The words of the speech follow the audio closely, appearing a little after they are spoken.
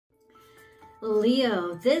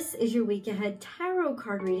Leo, this is your week ahead tarot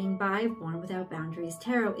card reading by Born Without Boundaries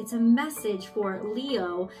Tarot. It's a message for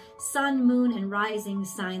Leo, sun, moon, and rising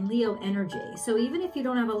sign Leo energy. So even if you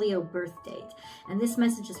don't have a Leo birth date and this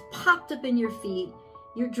message has popped up in your feed,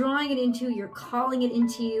 you're drawing it into, you're calling it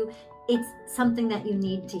into you, it's something that you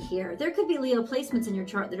need to hear. There could be Leo placements in your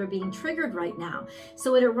chart that are being triggered right now.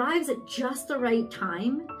 So it arrives at just the right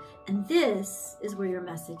time, and this is where your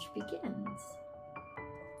message begins.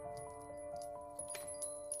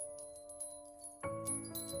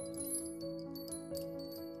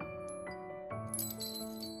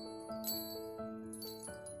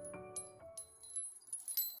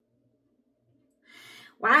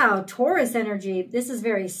 Wow, Taurus energy. This is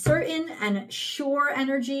very certain and sure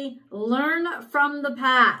energy. Learn from the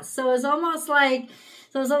past. So it's almost like,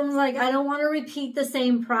 I don't want to repeat the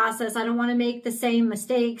same process. I don't want to make the same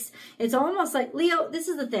mistakes. It's almost like, Leo, this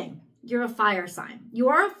is the thing. You're a fire sign. You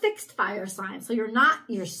are a fixed fire sign. So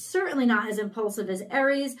you're certainly not as impulsive as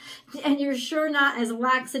Aries, and you're sure not as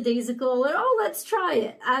lackadaisical or, oh, let's try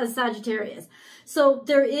it, as Sagittarius. So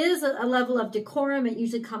there is a level of decorum. It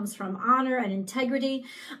usually comes from honor and integrity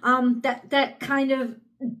that kind of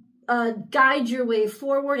guides your way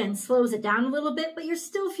forward and slows it down a little bit, but you're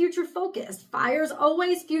still future focused. Fire's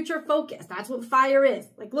always future focused. That's what fire is.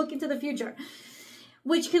 Like, look into the future,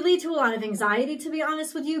 which could lead to a lot of anxiety, to be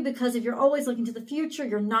honest with you, because if you're always looking to the future,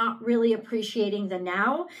 you're not really appreciating the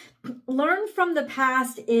now. Learn from the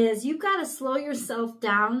past is you've got to slow yourself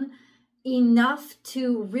down enough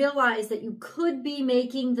to realize that you could be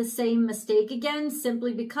making the same mistake again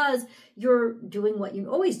simply because you're doing what you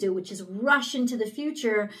always do, which is rush into the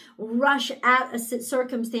future, rush at a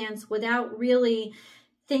circumstance without really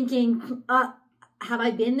thinking, have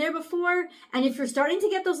I been there before? And if you're starting to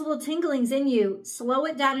get those little tinglings in you, slow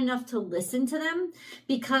it down enough to listen to them,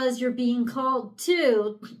 because you're being called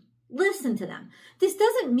to listen to them. This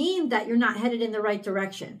doesn't mean that you're not headed in the right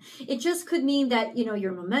direction. It just could mean that, you know,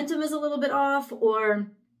 your momentum is a little bit off, or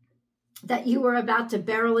that you were about to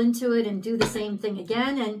barrel into it and do the same thing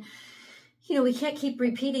again. And, you know, we can't keep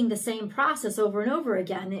repeating the same process over and over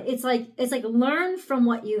again. It's like learn from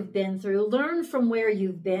what you've been through, learn from where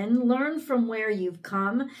you've been, learn from where you've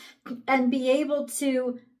come, and be able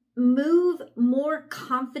to move more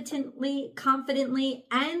confidently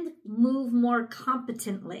and move more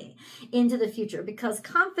competently into the future. Because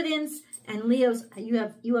confidence, and Leos, you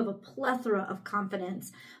have a plethora of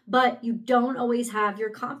confidence, but you don't always have your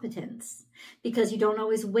competence because you don't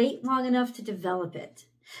always wait long enough to develop it.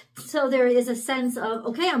 So there is a sense of,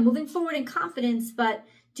 okay, I'm moving forward in confidence, but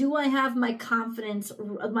do I have my competence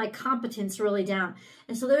really down?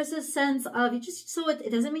 And so there's a sense of,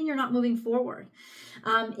 it doesn't mean you're not moving forward.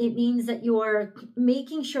 It means that you're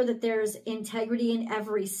making sure that there's integrity in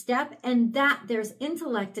every step, and that there's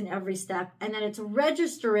intellect in every step, and that it's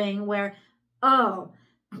registering where, oh,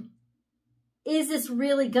 is this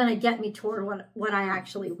really going to get me toward what I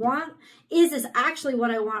actually want? Is this actually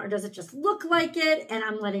what I want, or does it just look like it and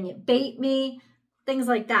I'm letting it bait me? Things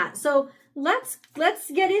like that. So let's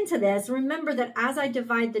get into this. Remember that as I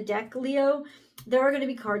divide the deck, Leo, there are going to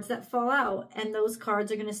be cards that fall out, and those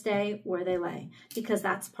cards are going to stay where they lay, because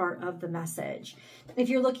that's part of the message. If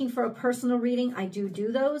you're looking for a personal reading, I do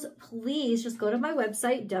those. Please just go to my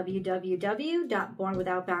website,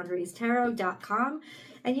 www.bornwithoutboundariestarot.com,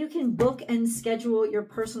 and you can book and schedule your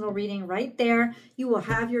personal reading right there. You will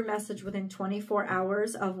have your message within 24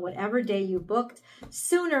 hours of whatever day you booked.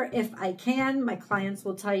 Sooner if I can. My clients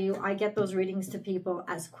will tell you I get those readings to people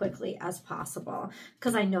as quickly as possible,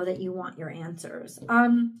 because I know that you want your answers.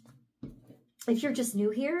 If you're just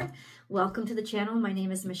new here, welcome to the channel. My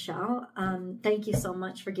name is Michelle. Thank you so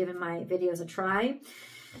much for giving my videos a try.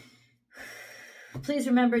 Please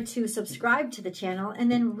remember to subscribe to the channel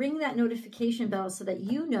and then ring that notification bell so that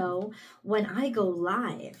you know when I go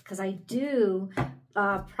live, because I do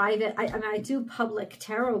I do public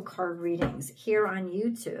tarot card readings here on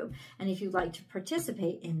YouTube. And if you'd like to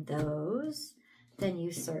participate in those, then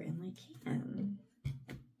you certainly can.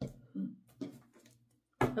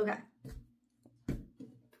 Okay.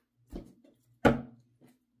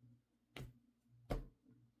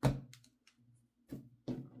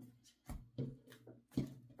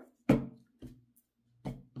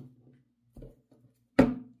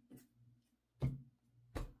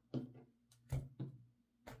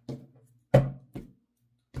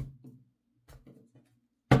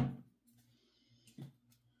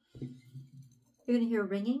 You're going to hear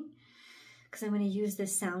ringing because I'm going to use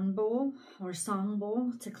this sound bowl or song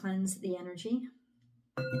bowl to cleanse the energy.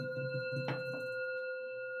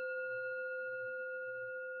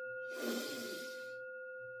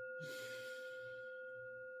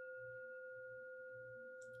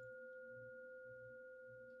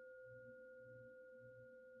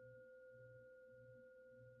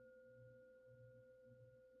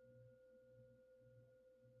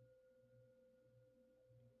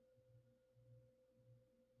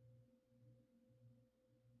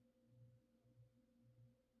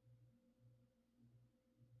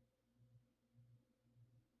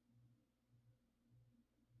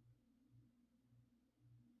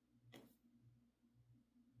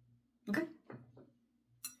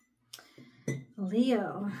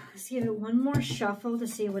 Leo, let's give it one more shuffle to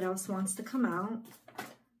see what else wants to come out.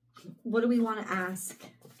 What do we want to ask?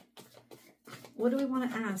 What do we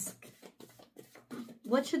want to ask?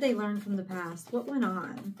 What should they learn from the past? What went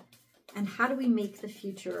on? And how do we make the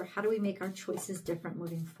future? How do we make our choices different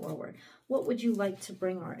moving forward? What would you like to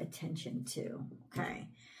bring our attention to? Okay.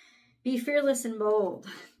 Be fearless and bold.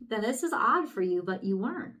 Now, this is odd for you, but you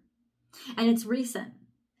weren't. And it's recent.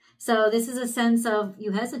 So this is a sense of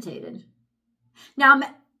you hesitated. Now,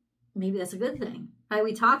 maybe that's a good thing. Right?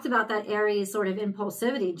 We talked about that Aries sort of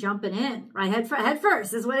impulsivity, jumping in, right? Head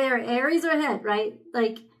first is what Aries are head, right?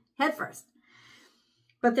 Like head first.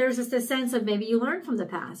 But there's just this sense of maybe you learned from the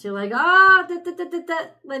past. You're like,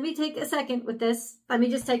 let me take a second with this. Let me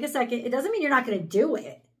just take a second. It doesn't mean you're not going to do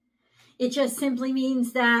it. It just simply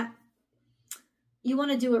means that you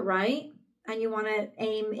want to do it right and you want to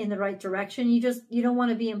aim in the right direction. You don't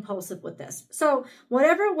want to be impulsive with this. So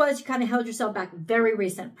whatever it was, you kind of held yourself back. Very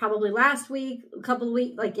recent, probably last week, a couple of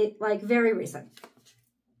weeks, like very recent.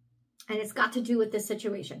 And it's got to do with this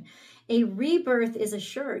situation. A rebirth is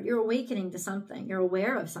assured. You're awakening to something. You're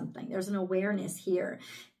aware of something. There's an awareness here.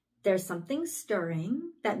 There's something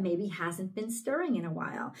stirring that maybe hasn't been stirring in a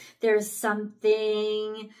while. There's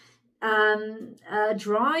something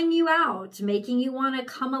drawing you out, making you want to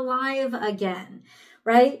come alive again,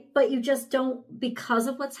 right? But you just don't, because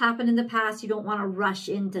of what's happened in the past, you don't want to rush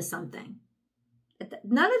into something.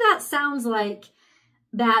 None of that sounds like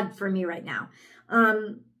bad for me right now.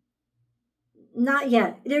 Not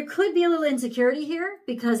yet. There could be a little insecurity here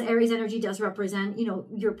because Aries energy does represent, you know,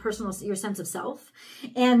 your sense of self.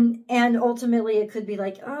 And ultimately it could be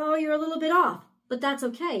like, oh, you're a little bit off, but that's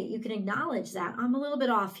okay. You can acknowledge that I'm a little bit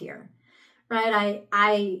off here, right?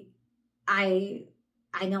 I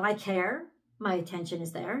know I care. My attention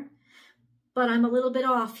is there, but I'm a little bit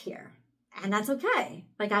off here. And that's okay.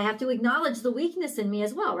 Like I have to acknowledge the weakness in me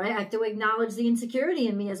as well, right? I have to acknowledge the insecurity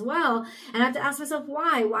in me as well. And I have to ask myself,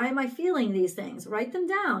 why? Why am I feeling these things? Write them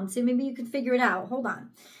down. See, maybe you can figure it out. Hold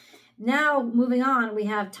on. Now, moving on, we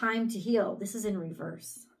have time to heal. This is in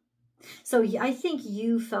reverse. So I think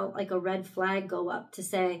you felt like a red flag go up to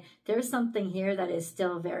say, there's something here that is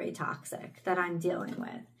still very toxic that I'm dealing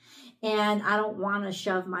with. And I don't want to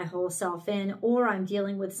shove my whole self in, or I'm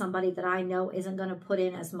dealing with somebody that I know isn't going to put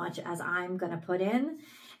in as much as I'm going to put in.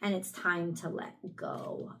 And it's time to let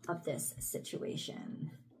go of this situation.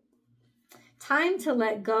 Time to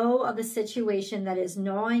let go of a situation that is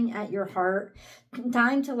gnawing at your heart.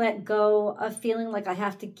 Time to let go of feeling like I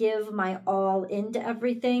have to give my all into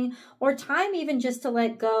everything. Or time even just to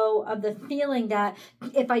let go of the feeling that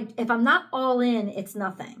if I'm not all in, it's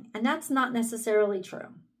nothing. And that's not necessarily true.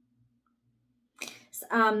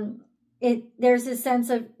 There's a sense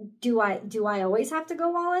of, do I always have to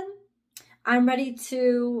go all in? I'm ready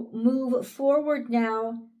to move forward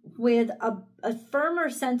now with a firmer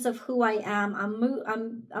sense of who I am.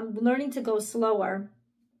 I'm learning to go slower.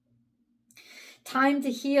 Time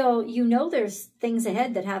to heal. You know, there's things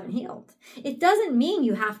ahead that haven't healed. It doesn't mean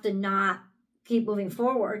you have to not keep moving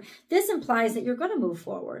forward. This implies that you're going to move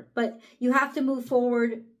forward, but you have to move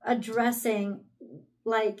forward addressing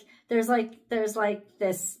there's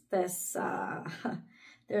this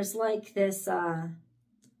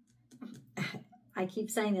I keep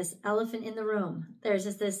saying this, elephant in the room. There's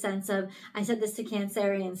just this sense of, I said this to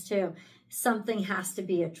Cancerians too, something has to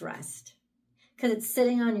be addressed because it's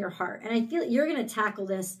sitting on your heart. And I feel you're going to tackle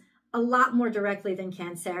this a lot more directly than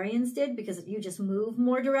Cancerians did because you just move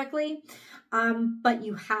more directly. But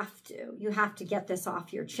you have to get this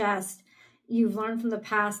off your chest. You've learned from the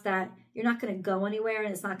past that you're not going to go anywhere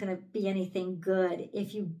and it's not going to be anything good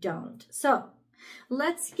if you don't. So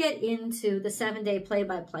let's get into the 7-day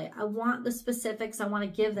play-by-play. I want the specifics. I want to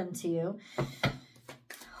give them to you.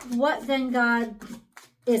 What then, God,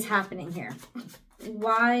 is happening here?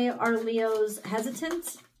 Why are Leos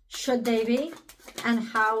hesitant? Should they be? And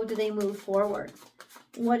how do they move forward?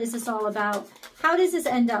 What is this all about? How does this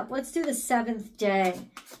end up? Let's do the 7th day.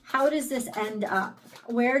 How does this end up?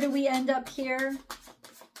 Where do we end up here?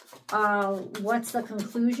 What's the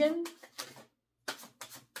conclusion?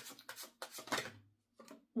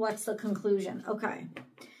 What's the conclusion? Okay,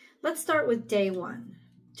 let's start with day 1.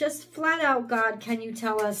 Just flat out, God, can you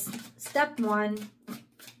tell us step 1?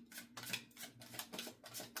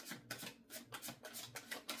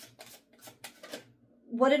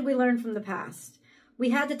 What did we learn from the past? We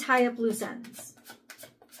had to tie up loose ends.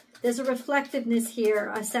 There's a reflectiveness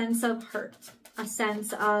here, a sense of hurt, a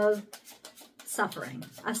sense of suffering,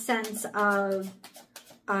 a sense of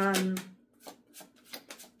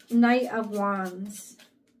Knight of Wands.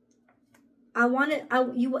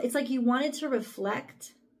 It's like you wanted to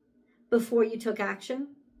reflect, before you took action.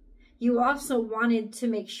 You also wanted to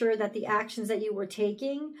make sure that the actions that you were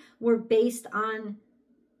taking were based on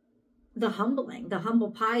the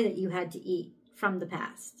humble pie that you had to eat from the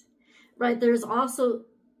past, right? There's also,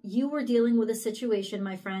 you were dealing with a situation,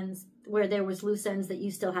 my friends, where there was loose ends that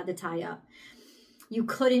you still had to tie up. You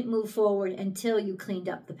couldn't move forward until you cleaned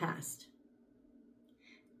up the past.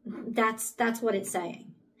 That's what it's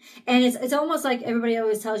saying. And it's almost like everybody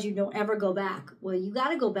always tells you don't ever go back. Well, you got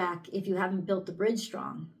to go back if you haven't built the bridge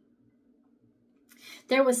strong.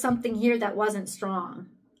 There was something here that wasn't strong.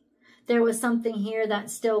 There was something here that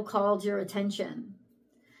still called your attention.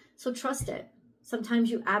 So trust it. Sometimes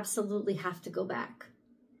you absolutely have to go back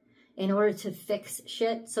in order to fix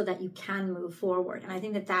shit so that you can move forward. And I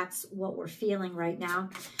think that that's what we're feeling right now.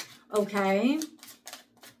 Okay.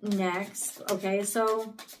 Next. Okay.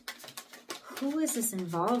 So who is this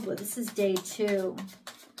involved with? This is day 2.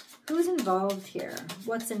 Who's involved here?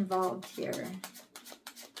 What's involved here?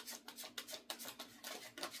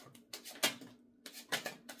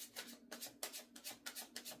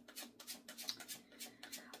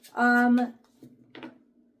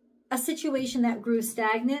 A situation that grew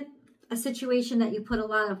stagnant, a situation that you put a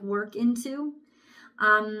lot of work into,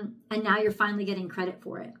 and now you're finally getting credit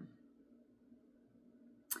for it.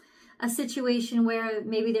 A situation where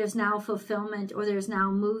maybe there's now fulfillment or there's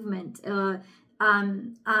now movement.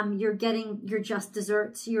 You're getting your just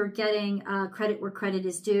desserts. You're getting credit where credit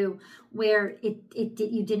is due, where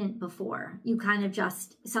you didn't before. You kind of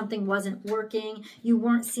just, something wasn't working. You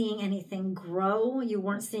weren't seeing anything grow. You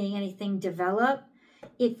weren't seeing anything develop.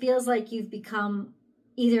 It feels like you've become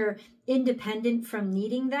either independent from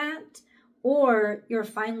needing that, or you're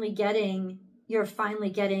finally getting the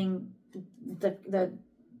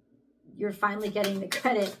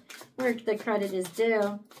credit where the credit is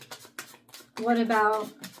due. What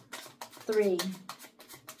about 3?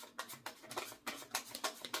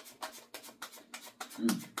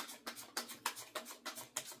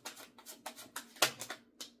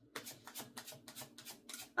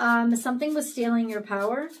 Something was stealing your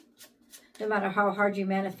power. No matter how hard you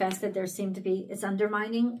manifested, there seemed to be, it's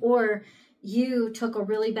undermining. Or you took a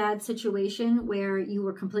really bad situation where you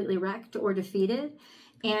were completely wrecked or defeated,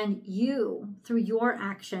 and you, through your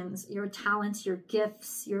actions, your talents, your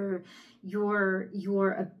gifts, your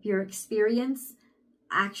experience,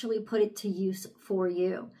 actually put it to use for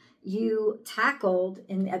you. You tackled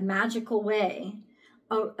in a magical way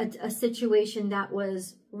a situation that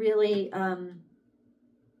was really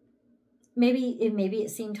maybe it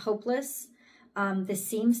seemed hopeless. This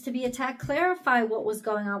seems to be attack. Clarify what was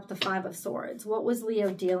going on with the 5 of Swords. What was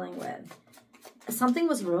Leo dealing with? Something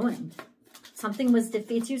was ruined. Something was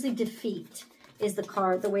defeat. It's usually defeat is the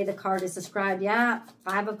card, the way the card is described. Yeah,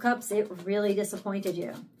 5 of Cups, it really disappointed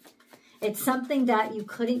you. It's something that you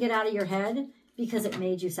couldn't get out of your head because it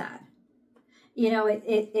made you sad. You know,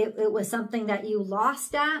 it was something that you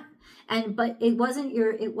lost at, but it wasn't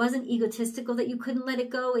egotistical that you couldn't let it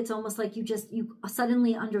go. It's almost like you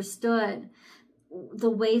suddenly understood the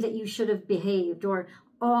way that you should have behaved, or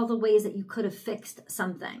all the ways that you could have fixed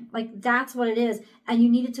something. Like, that's what it is. And you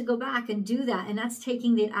needed to go back and do that. And that's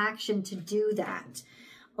taking the action to do that.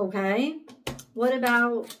 Okay. What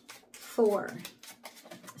about 4?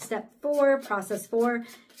 Step 4, process 4.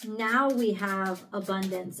 Now we have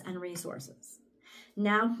abundance and resources.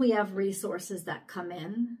 Now we have resources that come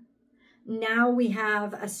in. Now we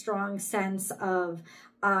have a strong sense of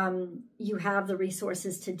you have the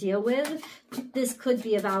resources to deal with. This could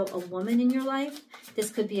be about a woman in your life.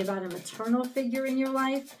 This could be about a maternal figure in your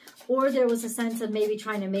life. Or there was a sense of maybe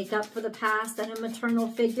trying to make up for the past and a maternal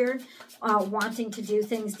figure, wanting to do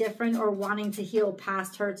things different or wanting to heal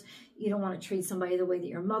past hurts. You don't want to treat somebody the way that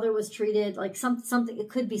your mother was treated. Like something, it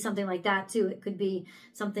could be something like that too. It could be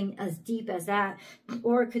something as deep as that.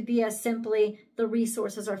 Or it could be as simply the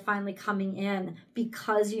resources are finally coming in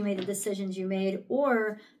because you made the decisions you made.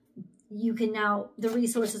 Or you can now, the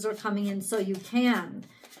resources are coming in so you can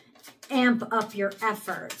amp up your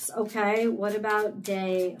efforts. Okay, what about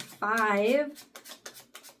day 5?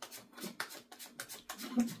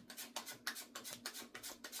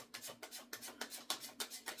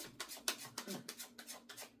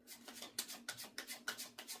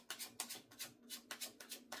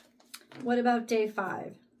 What about day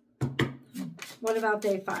 5? What about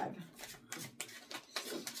day 5?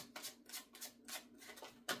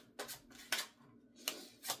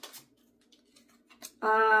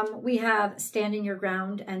 We have standing your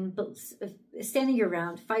ground and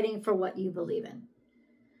fighting for what you believe in.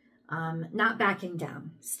 Not backing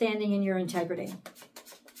down, standing in your integrity.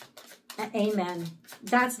 Amen.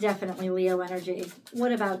 That's definitely Leo energy.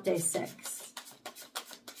 What about day 6?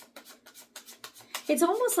 It's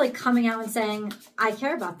almost like coming out and saying, I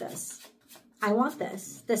care about this. I want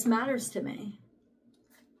this. This matters to me.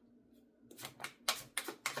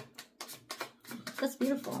 That's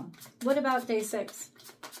beautiful. What about day 6?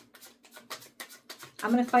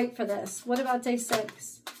 I'm going to fight for this. What about day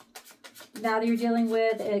 6? Now that you're dealing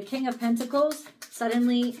with a King of Pentacles,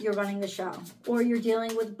 suddenly you're running the show. Or you're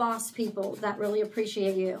dealing with boss people that really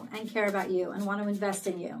appreciate you and care about you and want to invest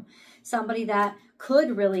in you. Somebody that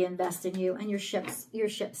could really invest in you, and your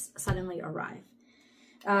ships suddenly arrive.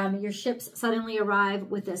 Your ships suddenly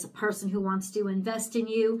arrive with this person who wants to invest in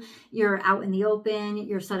you. You're out in the open.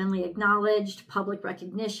 You're suddenly acknowledged, public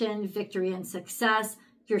recognition, victory and success.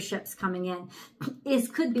 Your ships coming in.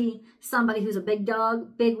 It could be somebody who's a big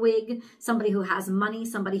dog, big wig, somebody who has money,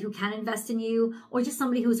 somebody who can invest in you, or just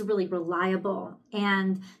somebody who's really reliable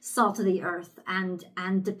and salt of the earth and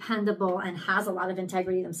dependable and has a lot of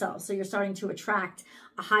integrity themselves. So you're starting to attract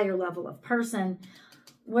a higher level of person.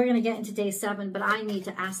 We're going to get into day 7, but I need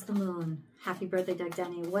to ask the moon. Happy birthday, Doug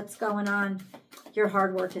Denny. What's going on? Your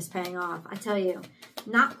hard work is paying off. I tell you,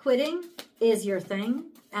 not quitting is your thing.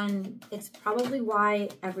 And it's probably why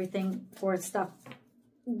everything for stuff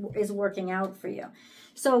is working out for you.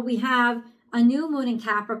 So we have a new moon in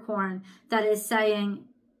Capricorn that is saying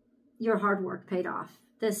your hard work paid off.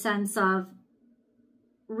 The sense of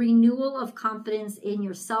renewal of confidence in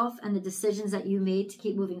yourself and the decisions that you made to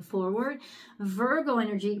keep moving forward. Virgo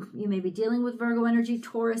energy, you may be dealing with Virgo energy,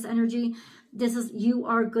 Taurus energy. This is, you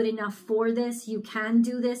are good enough for this. You can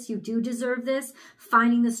do this. You do deserve this.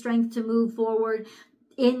 Finding the strength to move forward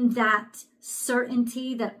in that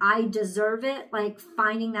certainty that I deserve it, like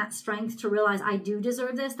finding that strength to realize I do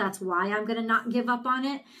deserve this. That's why I'm going to not give up on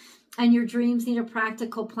it. And your dreams need a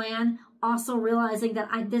practical plan. Also realizing that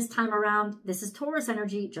this time around, this is Taurus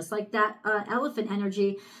energy, just like that elephant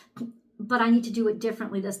energy, but I need to do it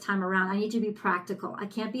differently this time around. I need to be practical. I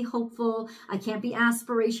can't be hopeful. I can't be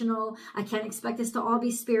aspirational. I can't expect this to all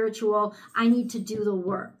be spiritual. I need to do the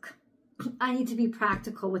work. I need to be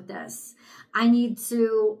practical with this. I need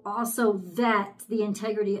to also vet the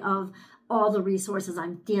integrity of all the resources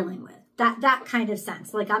I'm dealing with. That kind of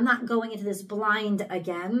sense. Like, I'm not going into this blind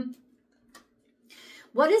again.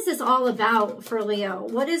 What is this all about for Leo?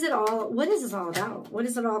 What is this all about? What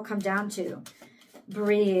does it all come down to?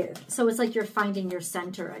 Breathe. So it's like you're finding your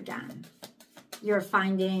center again. You're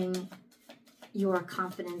finding your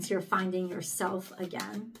confidence. You're finding yourself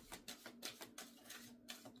again.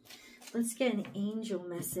 Let's get an angel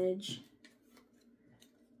message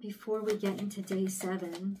before we get into day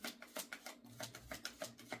 7.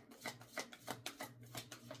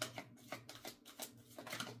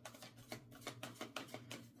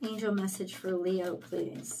 Angel message for Leo,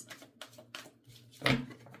 please.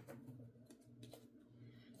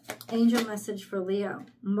 Angel message for Leo.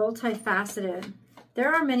 Multifaceted.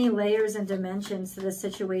 There are many layers and dimensions to the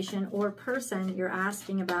situation or person you're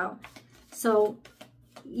asking about. So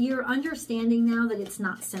you're understanding now that it's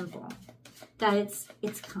not simple, that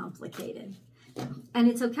it's complicated. And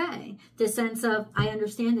it's okay. The sense of, I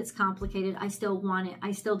understand it's complicated. I still want it.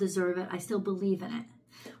 I still deserve it. I still believe in it.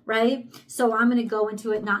 Right? So I'm going to go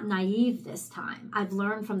into it not naive this time. I've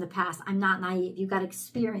learned from the past. I'm not naive. You've got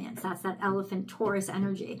experience. That's that elephant Taurus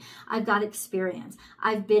energy. I've got experience.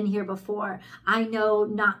 I've been here before. I know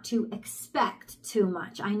not to expect too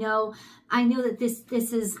much. I know that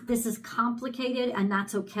this is complicated, and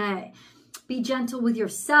that's okay. Be gentle with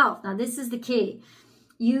yourself. Now, this is the key.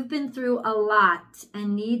 You've been through a lot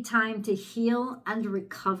and need time to heal and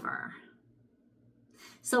recover.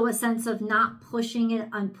 So a sense of not pushing it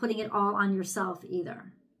and putting it all on yourself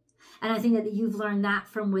either. And I think that you've learned that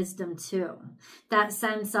from wisdom too. That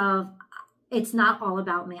sense of, it's not all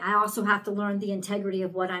about me. I also have to learn the integrity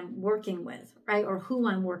of what I'm working with, right? Or who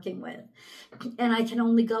I'm working with. And I can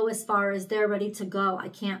only go as far as they're ready to go. I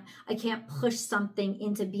can't push something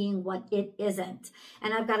into being what it isn't.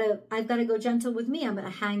 And I've got to go gentle with me. I'm going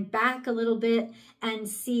to hang back a little bit and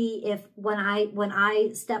see if when I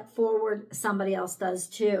step forward, somebody else does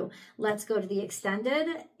too. Let's go to the extended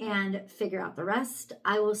and figure out the rest.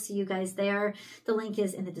 I will see you guys there. The link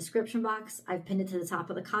is in the description box. I've pinned it to the top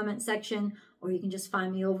of the comment section, or you can just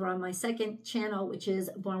find me over on my second channel, which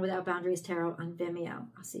is Born Without Boundaries Tarot on Vimeo.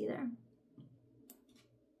 I'll see you there.